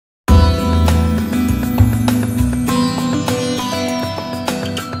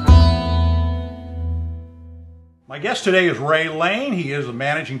My guest today is Ray Lane. He is a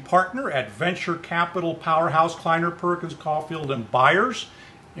managing partner at venture capital powerhouse Kleiner Perkins, Caulfield and Byers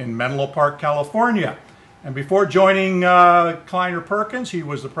in Menlo Park, California. And before joining Kleiner Perkins, he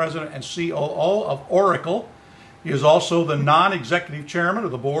was the president and COO of Oracle. He is also the non-executive chairman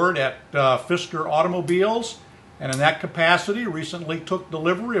of the board at Fisker Automobiles, and in that capacity recently took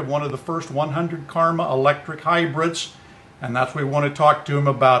delivery of one of the first 100 Karma electric hybrids. And that's what we want to talk to him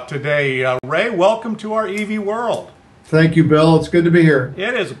about today. Ray, welcome to our EV world. Thank you, Bill. It's good to be here.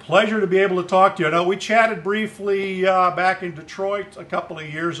 It is a pleasure to be able to talk to you. I know we chatted briefly back in Detroit a couple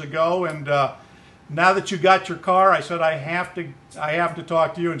of years ago, and now that you got your car, I said I have to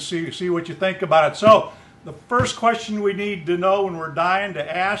talk to you and see what you think about it. So the first question we need to know and we're dying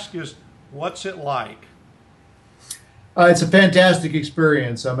to ask is, what's it like? It's a fantastic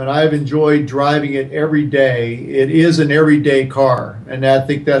experience. I mean, I've enjoyed driving it every day. It is an everyday car, and I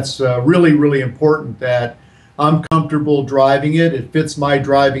think that's really, really important, that I'm comfortable driving it. It fits my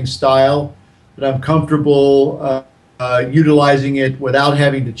driving style, that I'm comfortable utilizing it without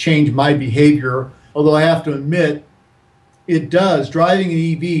having to change my behavior. Although I have to admit, it does. Driving an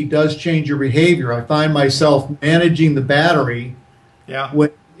EV does change your behavior. I find myself managing the battery. Yeah.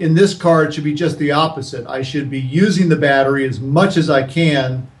 In this car, it should be just the opposite. I should be using the battery as much as I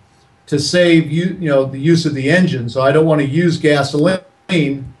can to save the use of the engine. So I don't want to use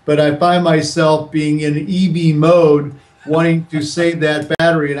gasoline, but I find myself being in EV mode, wanting to save that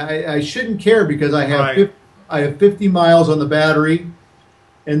battery. And I shouldn't care, because I have 50 miles on the battery,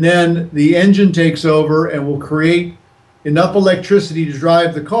 and then the engine takes over and will create enough electricity to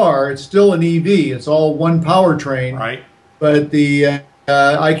drive the car. It's still an EV. It's all one powertrain. Right. But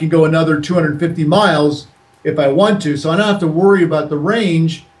I can go another 250 miles if I want to, so I don't have to worry about the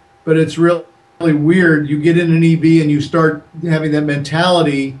range. But it's really weird. You get in an EV and you start having that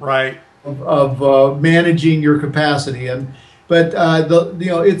mentality, right, of managing your capacity. But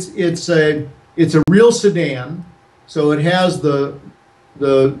it's a real sedan, so it has the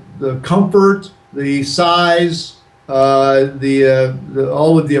comfort, the size, all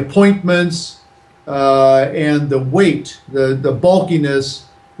of the appointments. And the weight, the bulkiness,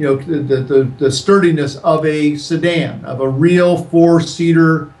 the sturdiness of a sedan, of a real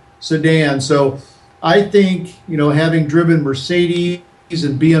four-seater sedan. So I think, having driven Mercedes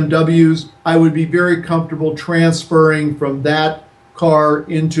and BMWs, I would be very comfortable transferring from that car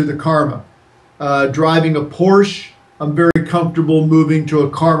into the Karma. Driving a Porsche, I'm very comfortable moving to a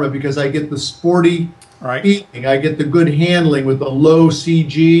Karma, because I get the sporty feeling. I get the good handling with the low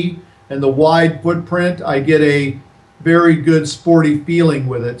CG and the wide footprint. I get a very good sporty feeling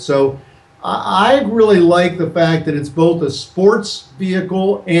with it. So I really like the fact that it's both a sports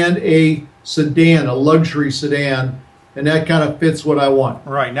vehicle and a sedan, a luxury sedan, and that kind of fits what I want.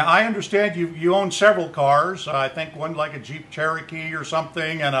 Right. Now, I understand you own several cars. I think one like a Jeep Cherokee or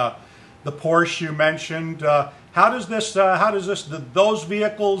something, and the Porsche you mentioned. How does those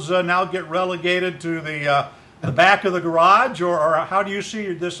vehicles now get relegated to the back of the garage, or how do you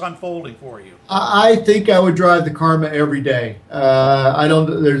see this unfolding for you? I think I would drive the Karma every day.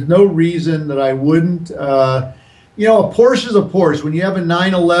 There's no reason that I wouldn't. A Porsche is a Porsche. When you have a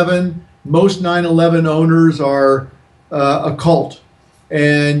 911, most 911 owners are a cult,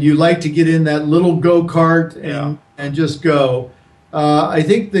 and you like to get in that little go-kart and just go. I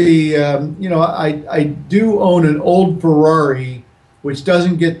think I do own an old Ferrari, which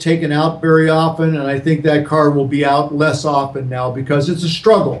doesn't get taken out very often, and I think that car will be out less often now, because it's a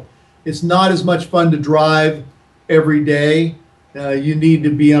struggle. It's not as much fun to drive every day. You need to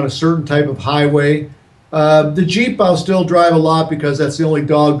be on a certain type of highway. The Jeep I'll still drive a lot, because that's the only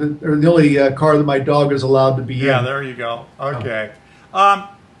car that my dog is allowed to be in. Yeah, there you go. Okay.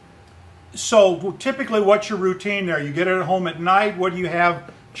 So typically, what's your routine there? You get it at home at night. What do you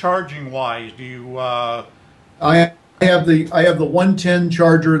have charging wise? Do you? I have the 110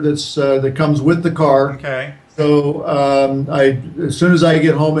 charger that comes with the car. Okay. So as soon as I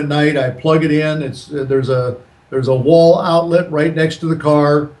get home at night, I plug it in. There's a wall outlet right next to the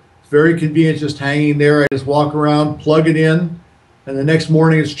car. It's very convenient, just hanging there. I just walk around, plug it in, and the next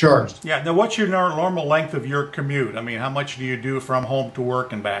morning it's charged. Yeah. Now, what's your normal length of your commute? I mean, how much do you do from home to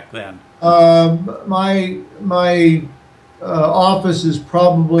work and back then? My office is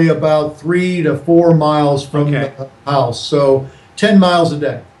probably about 3 to 4 miles from the house, so 10 miles a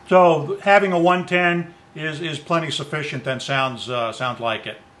day. So having a 110 is plenty sufficient. Then sounds like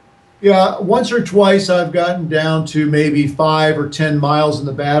it. Yeah, once or twice I've gotten down to maybe 5 or 10 miles in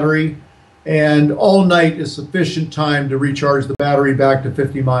the battery, and all night is sufficient time to recharge the battery back to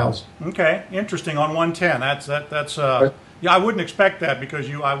 50 miles. Okay, interesting. On 110, that's Right. yeah, I wouldn't expect that, because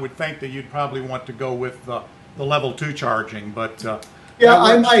I would think that you'd probably want to go with the level 2 charging, but yeah,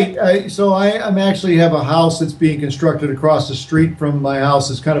 I might. So I'm actually have a house that's being constructed across the street from my house.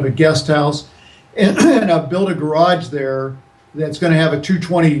 It's kind of a guest house, and, and I've built a garage there that's going to have a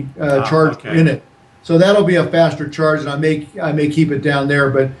 220 charger in it. So that'll be a faster charge, and I may keep it down there.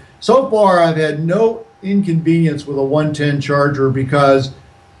 But so far, I've had no inconvenience with a 110 charger because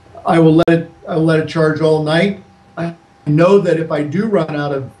I will let it charge all night. I know that if I do run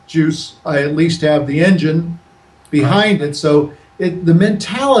out of juice, I at least have the engine behind it. So the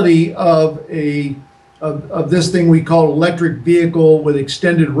mentality of this thing we call electric vehicle with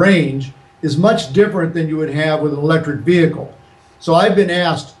extended range is much different than you would have with an electric vehicle. So I've been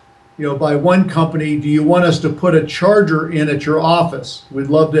asked, by one company, do you want us to put a charger in at your office? We'd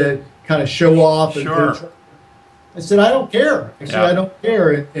love to kind of show off. Sure. I said, I don't care. I said, I don't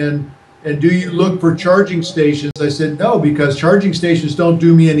care. And do you look for charging stations? I said, no, because charging stations don't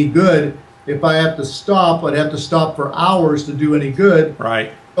do me any good. If I have to stop, I'd have to stop for hours to do any good.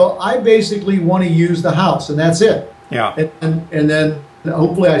 Right. So I basically want to use the house, and that's it. Yeah. And then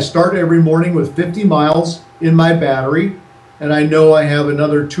hopefully I start every morning with 50 miles in my battery, and I know I have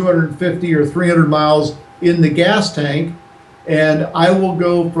another 250 or 300 miles in the gas tank, and I will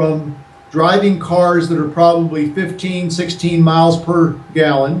go from driving cars that are probably 15, 16 miles per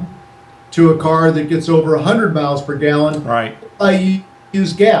gallon to a car that gets over 100 miles per gallon. Right. I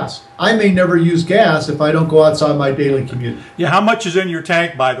use gas. I may never use gas if I don't go outside my daily commute. Yeah, how much is in your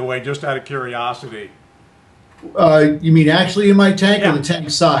tank, by the way, just out of curiosity? You mean actually in my tank or the tank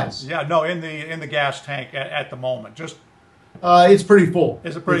size? Yeah, no, in the gas tank at the moment. Just it's pretty full.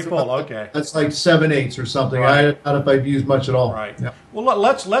 Is it pretty full? Okay. That's like 7/8 or something. Right. I don't know if I've used much at all. Right. Yeah. Well,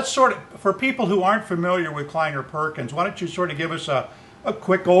 let's sort of, for people who aren't familiar with Kleiner Perkins, why don't you sort of give us a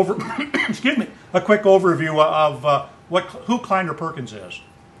quick excuse me, a quick overview of who Kleiner Perkins is.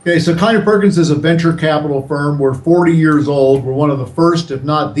 Okay, so Kleiner Perkins is a venture capital firm. We're 40 years old. We're one of the first, if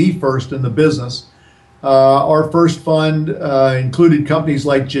not the first, in the business. Our first fund included companies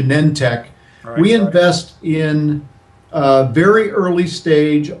like Genentech. Right, we invest in very early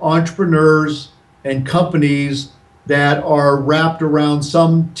stage entrepreneurs and companies that are wrapped around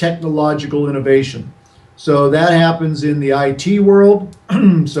some technological innovation. So that happens in the IT world.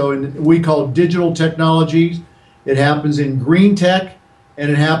 So we call it digital technologies. It happens in green tech, and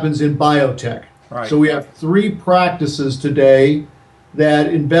it happens in biotech. Right. So we have 3 practices today that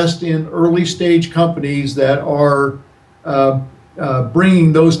invest in early stage companies that are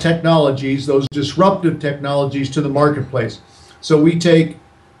bringing those technologies, those disruptive technologies, to the marketplace. So we take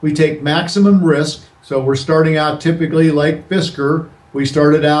maximum risk. So we're starting out typically like Fisker. We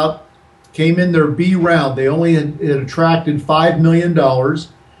started out, came in their B round. They only had attracted $5 million.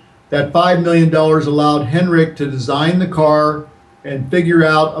 That $5 million allowed Henrik to design the car and figure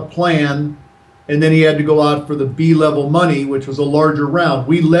out a plan, and then he had to go out for the B level money, which was a larger round.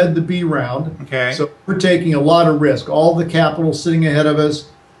 We led the B round. Okay. So we're taking a lot of risk. All the capital sitting ahead of us,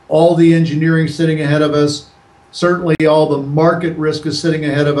 all the engineering sitting ahead of us, certainly all the market risk is sitting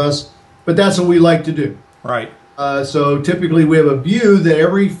ahead of us, but that's what we like to do. Right. So typically we have a view that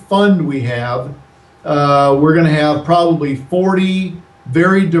every fund we have, we're going to have probably 40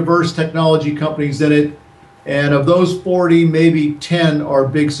 very diverse technology companies in it. And of those 40, maybe 10 are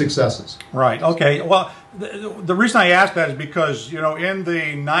big successes. Right. Okay. Well, the reason I asked that is because, in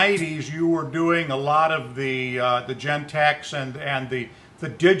the 90s, you were doing a lot of the Gentex and the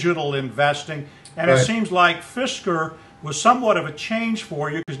digital investing. And It seems like Fisker was somewhat of a change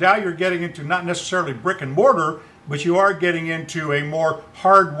for you, because now you're getting into not necessarily brick and mortar, but you are getting into a more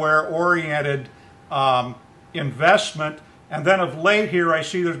hardware-oriented investment. And then of late here, I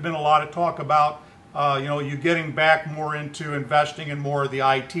see there's been a lot of talk about you getting back more into investing in more of the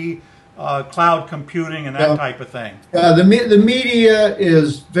IT, cloud computing, and that type of thing. The media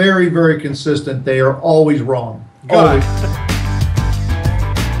is very, very consistent. They are always wrong. Good. Always.